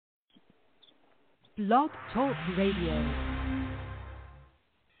Blog Talk Radio.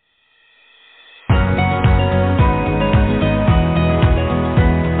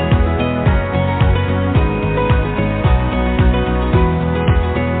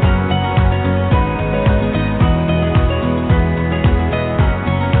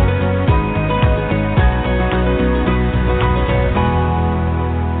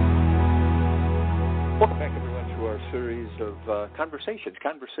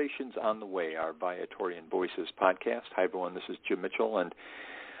 Conversations on the Way, our Viatorian Voices podcast. Hi, everyone. This is Jim Mitchell, and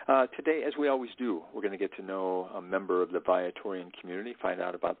today, as we always do, we're going to get to know a member of the Viatorian community, find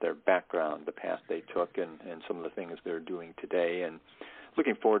out about their background, the path they took, and some of the things they're doing today. And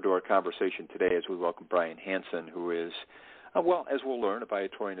looking forward to our conversation today as we welcome Brian Hansen, who is, well, as we'll learn, a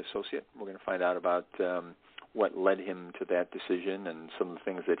Viatorian associate. We're going to find out about what led him to that decision and some of the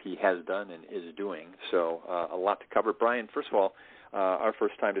things that he has done and is doing. So a lot to cover. Brian, first of all, our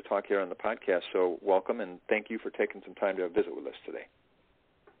first time to talk here on the podcast, so welcome, and thank you for taking some time to visit with us today.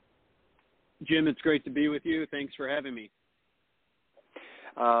 Jim, it's great to be with you. Thanks for having me.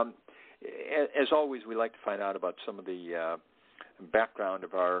 As always, we like to find out about some of the background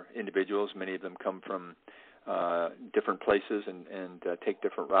of our individuals. Many of them come from different places and take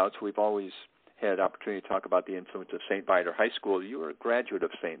different routes. We've always had opportunity to talk about the influence of St. Viator High School. You were a graduate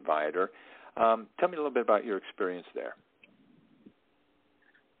of St. Viator. Tell me a little bit about your experience there.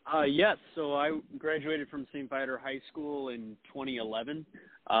 Yes, so I graduated from St. Viator High School in 2011.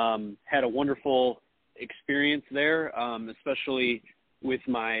 Had a wonderful experience there, especially with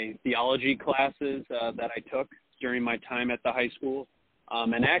my theology classes that I took during my time at the high school.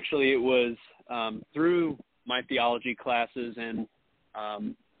 And actually it was through my theology classes and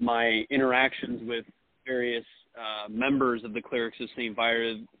my interactions with various members of the clerics of St.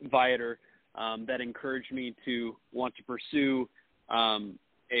 Viator that encouraged me to want to pursue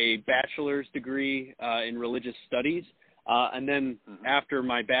a bachelor's degree in religious studies, and then after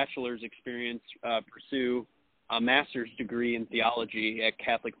my bachelor's experience, pursue a master's degree in theology at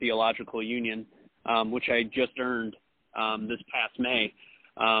Catholic Theological Union, which I just earned this past May.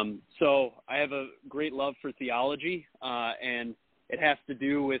 So I have a great love for theology, and it has to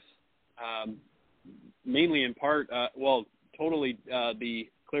do with mainly in part, totally the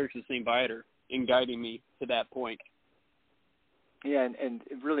clerics of St. Viator in guiding me to that point. Yeah, and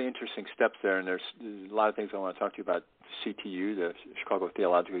really interesting steps there, and there's a lot of things I want to talk to you about CTU, the Chicago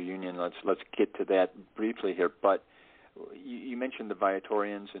Theological Union. Let's get to that briefly here. But you mentioned the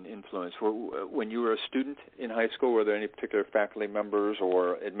Viatorians and influence. When you were a student in high school, were there any particular faculty members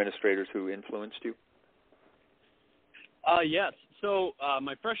or administrators who influenced you? Yes. So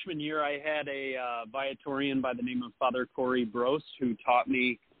my freshman year, I had a Viatorian by the name of Father Corey Brose, who taught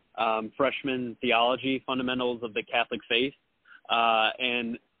me freshman theology, fundamentals of the Catholic faith.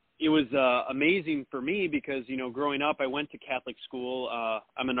 And it was amazing for me because, growing up, I went to Catholic school.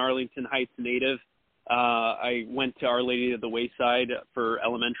 I'm an Arlington Heights native. I went to Our Lady of the Wayside for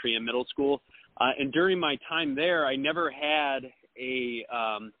elementary and middle school. And during my time there, I never had a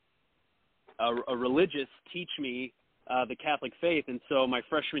religious teach me the Catholic faith. And so my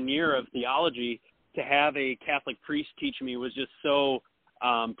freshman year of theology, to have a Catholic priest teach me was just so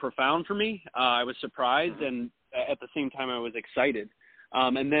profound for me. I was surprised, and at the same time I was excited.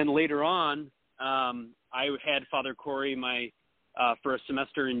 And then later on, I had Father Corey for a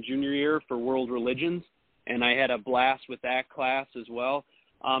semester in junior year for world religions, and I had a blast with that class as well.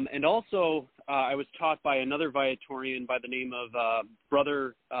 And also, I was taught by another Viatorian by the name of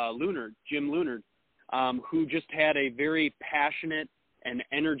Brother Lunard, Jim Lunard, who just had a very passionate and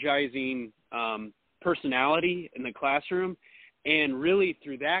energizing personality in the classroom. And really,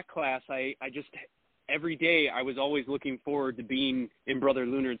 through that class, I just every day I was always looking forward to being in Brother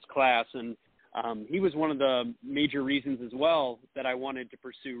Lunard's class, and he was one of the major reasons as well that I wanted to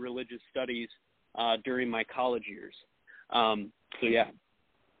pursue religious studies during my college years. So yeah.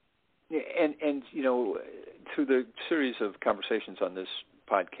 And through the series of conversations on this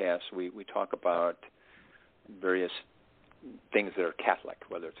podcast, we talk about various things that are Catholic,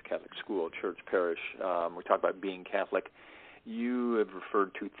 whether it's a Catholic school, church, parish. We talk about being Catholic. You have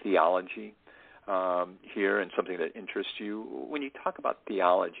referred to theology here and something that interests you. When you talk about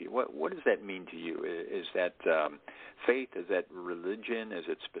theology, what does that mean to you? Is that faith? Is that religion? Is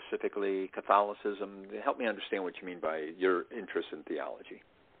it specifically Catholicism? Help me understand what you mean by your interest in theology.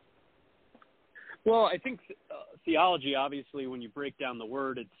 Well, I think theology, obviously, when you break down the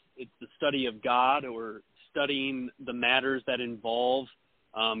word, it's the study of God, or studying the matters that involve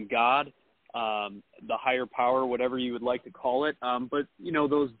God. The higher power, whatever you would like to call it. But,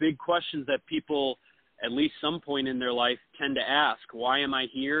 those big questions that people, at least some point in their life, tend to ask. Why am I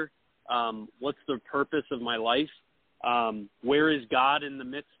here? What's the purpose of my life? Where is God in the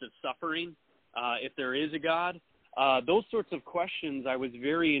midst of suffering? If there is a God? Those sorts of questions I was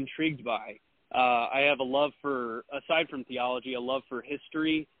very intrigued by. I have a love for, aside from theology, a love for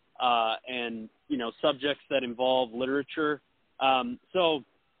history and, subjects that involve literature. So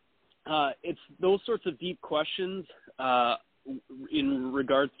it's those sorts of deep questions in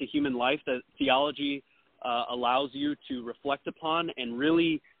regards to human life that theology allows you to reflect upon and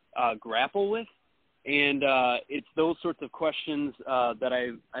really grapple with. And it's those sorts of questions that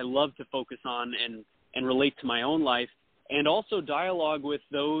I love to focus on and relate to my own life, and also dialogue with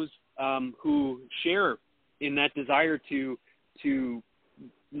those who share in that desire to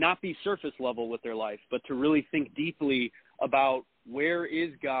not be surface level with their life, but to really think deeply about where is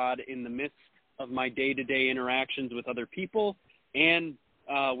God in the midst of my day-to-day interactions with other people and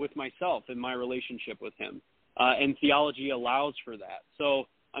with myself in my relationship with him. And theology allows for that. So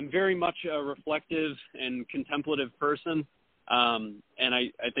I'm very much a reflective and contemplative person, and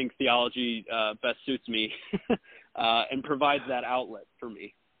I think theology best suits me and provides that outlet for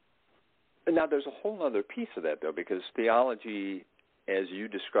me. Now, there's a whole other piece of that, though, because theology, as you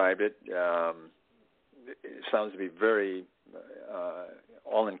described it, it sounds to be very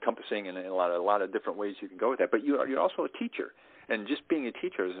all-encompassing in a lot of different ways you can go with that. But you're also a teacher, and just being a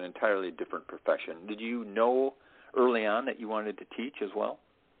teacher is an entirely different profession. Did you know early on that you wanted to teach as well?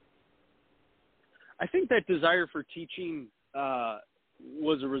 I think that desire for teaching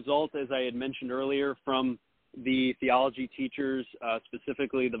was a result, as I had mentioned earlier, from the theology teachers,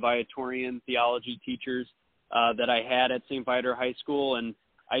 specifically the Viatorian theology teachers that I had at St. Viator High School. And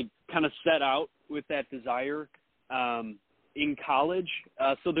I kind of set out with that desire in college.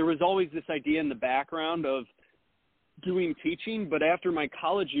 So there was always this idea in the background of doing teaching. But after my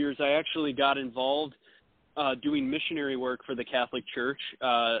college years, I actually got involved doing missionary work for the Catholic Church,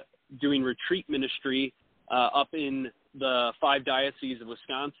 doing retreat ministry up in the 5 dioceses of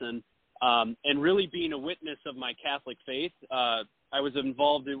Wisconsin, and really being a witness of my Catholic faith. I was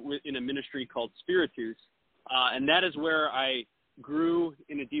involved in a ministry called Spiritus, and that is where I grew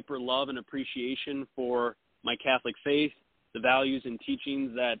in a deeper love and appreciation for my Catholic faith, the values and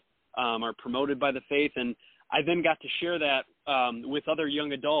teachings that are promoted by the faith. And I then got to share that with other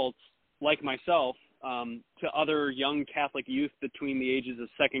young adults like myself, to other young Catholic youth between the ages of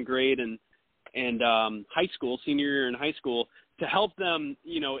second grade and high school, senior year in high school, to help them,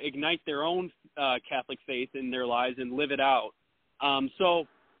 ignite their own Catholic faith in their lives and live it out. So,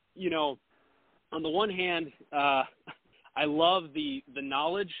 on the one hand, I love the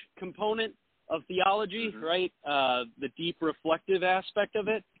knowledge component of theology, mm-hmm. right? The deep reflective aspect of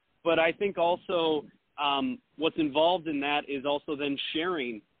it. But I think also what's involved in that is also then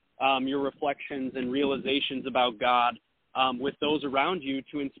sharing your reflections and realizations about God with those around you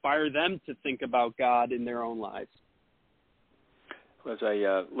to inspire them to think about God in their own lives. As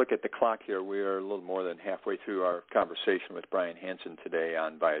I look at the clock here, we are a little more than halfway through our conversation with Brian Hansen today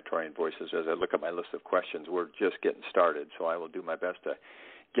on Viatorian Voices. As I look at my list of questions, we're just getting started, so I will do my best to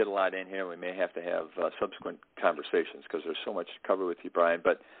get a lot in here. We may have to have subsequent conversations because there's so much to cover with you, Brian.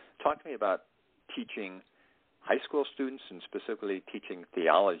 But talk to me about teaching high school students and specifically teaching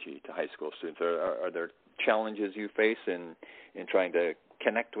theology to high school students. Are there challenges you face in trying to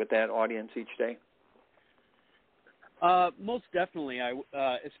connect with that audience each day? Most definitely.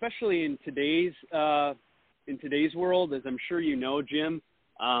 Especially in today's world, as I'm sure you know, Jim,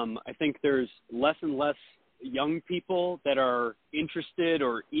 I think there's less and less young people that are interested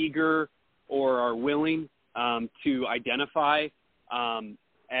or eager or are willing to identify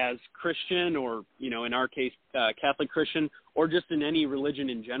as Christian, or, in our case, Catholic Christian, or just in any religion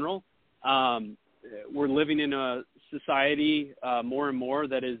in general. We're living in a society more and more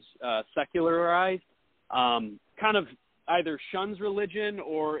that is secularized, kind of either shuns religion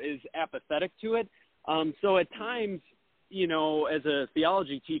or is apathetic to it. So at times, as a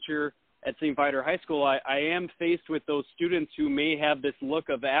theology teacher at St. Viator High School, I am faced with those students who may have this look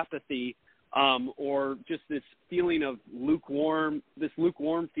of apathy or just this feeling of lukewarm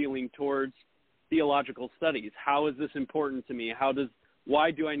feeling towards theological studies. How is this important to me?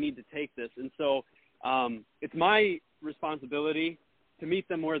 Why do I need to take this? And so it's my responsibility to meet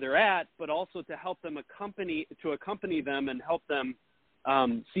them where they're at, but also to help them accompany them and help them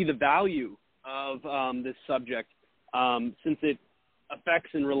see the value of this subject, since it affects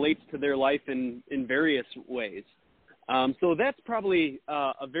and relates to their life in various ways. So that's probably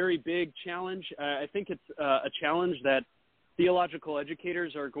a very big challenge. I think it's a challenge that theological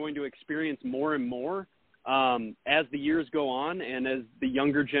educators are going to experience more and more as the years go on and as the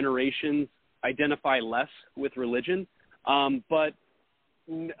younger generations identify less with religion. But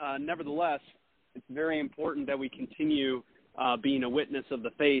nevertheless, it's very important that we continue being a witness of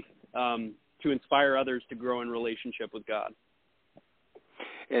the faith to inspire others to grow in relationship with God.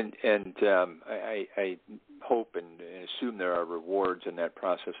 And I hope and assume there are rewards in that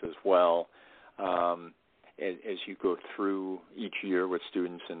process as well. As you go through each year with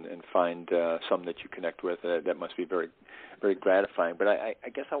students and find some that you connect with, that must be very, very gratifying. But I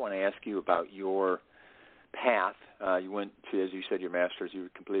guess I want to ask you about your path. You went to, as you said, your master's, you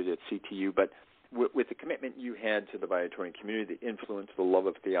completed at CTU, but with the commitment you had to the Viatorian community, the influence, the love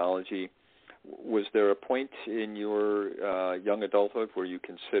of theology, was there a point in your young adulthood where you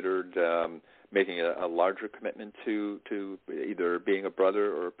considered making a larger commitment to either being a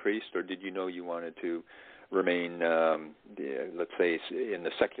brother or a priest, or did you know you wanted to remain, let's say, in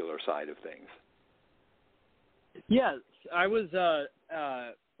the secular side of things? Yes, I was,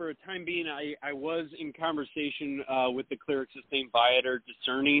 for a time being, I was in conversation with the clerics of St. Viator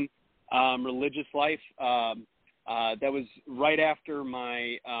discerning religious life. That was right after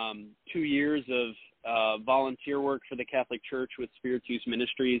my 2 years of volunteer work for the Catholic Church with Spiritus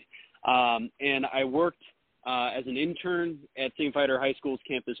Ministries. And I worked as an intern at St. Viator High School's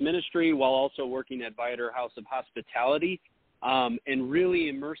campus ministry while also working at Viator House of Hospitality, and really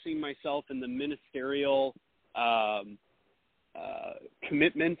immersing myself in the ministerial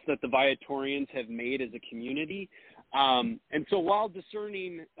commitments that the Viatorians have made as a community. And so while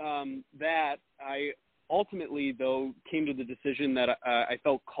discerning that, I ultimately, though, came to the decision that I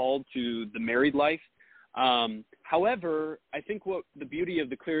felt called to the married life. However, I think what the beauty of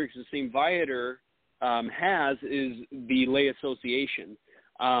the Clerics of St. Viator has is the lay association.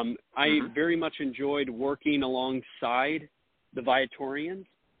 I very much enjoyed working alongside the Viatorians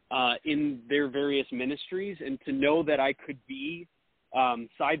in their various ministries, and to know that I could be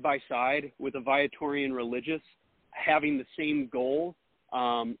side by side with a Viatorian religious having the same goal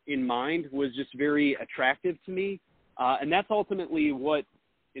in mind was just very attractive to me. And that's ultimately what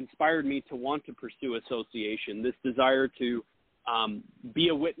inspired me to want to pursue association, this desire to be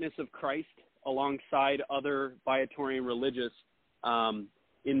a witness of Christ alongside other Viatorian religious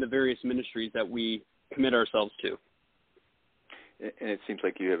in the various ministries that we commit ourselves to. And it seems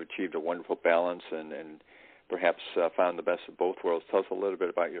like you have achieved a wonderful balance and perhaps found the best of both worlds. Tell us a little bit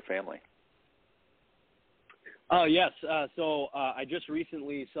about your family. Yes. So I just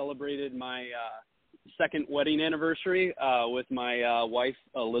recently celebrated my second wedding anniversary with my wife,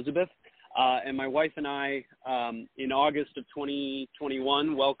 Elizabeth. And my wife and I, in August of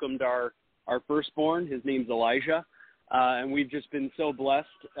 2021, welcomed our firstborn. His name's Elijah. And we've just been so blessed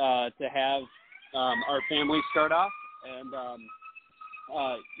to have our family start off. And,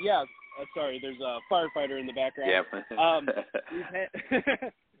 sorry, there's a firefighter in the background.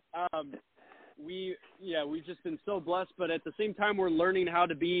 Yeah. We've just been so blessed, but at the same time, we're learning how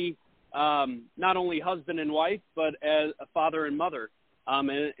to be not only husband and wife, but as a father and mother.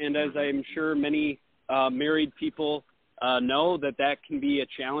 And as I'm sure many married people know, that can be a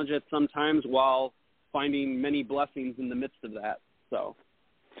challenge at some times, while finding many blessings in the midst of that. So,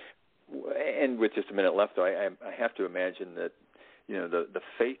 and with just a minute left, though, I have to imagine that the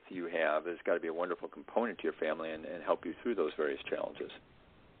faith you have has got to be a wonderful component to your family and help you through those various challenges.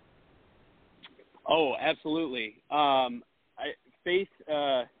 Oh, absolutely.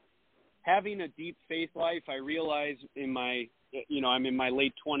 Having a deep faith life, I realize I'm in my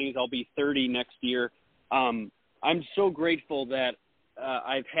late 20s. I'll be 30 next year. I'm so grateful that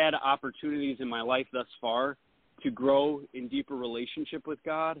I've had opportunities in my life thus far to grow in deeper relationship with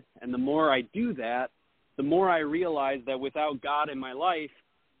God. And the more I do that, the more I realize that without God in my life,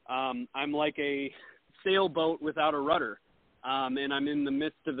 I'm like a sailboat without a rudder. And I'm in the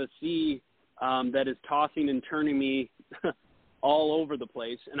midst of a sea that is tossing and turning me all over the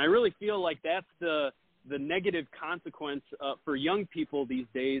place. And I really feel like that's the negative consequence for young people these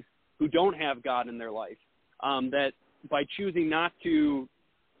days who don't have God in their life, that by choosing not to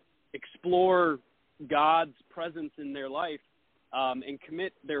explore God's presence in their life and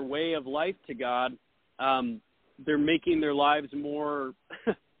commit their way of life to God, they're making their lives more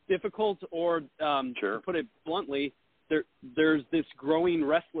difficult, or to put it bluntly, there's this growing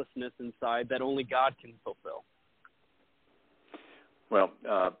restlessness inside that only God can fulfill. Well,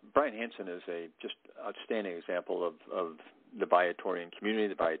 Brian Hansen is a just outstanding example of the Viatorian community,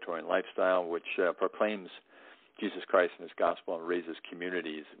 the Viatorian lifestyle, which proclaims Jesus Christ and his gospel and raises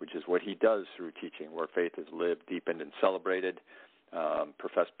communities, which is what he does through teaching, where faith is lived, deepened, and celebrated.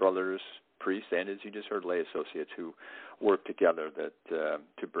 Professed brothers, priests, and as you just heard, lay associates who work together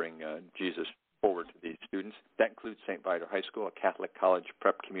to bring Jesus forward to these students. That includes St. Viator High School, a Catholic college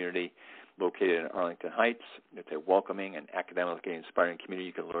prep community located in Arlington Heights. It's a welcoming and academically inspiring community.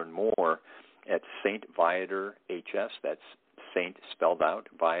 You can learn more at St. Viator HS. That's Saint spelled out,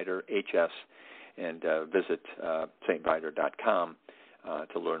 Viator HS, and visit stviator.com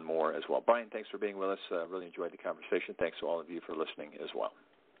to learn more as well. Brian, thanks for being with us. Really enjoyed the conversation. Thanks to all of you for listening as well.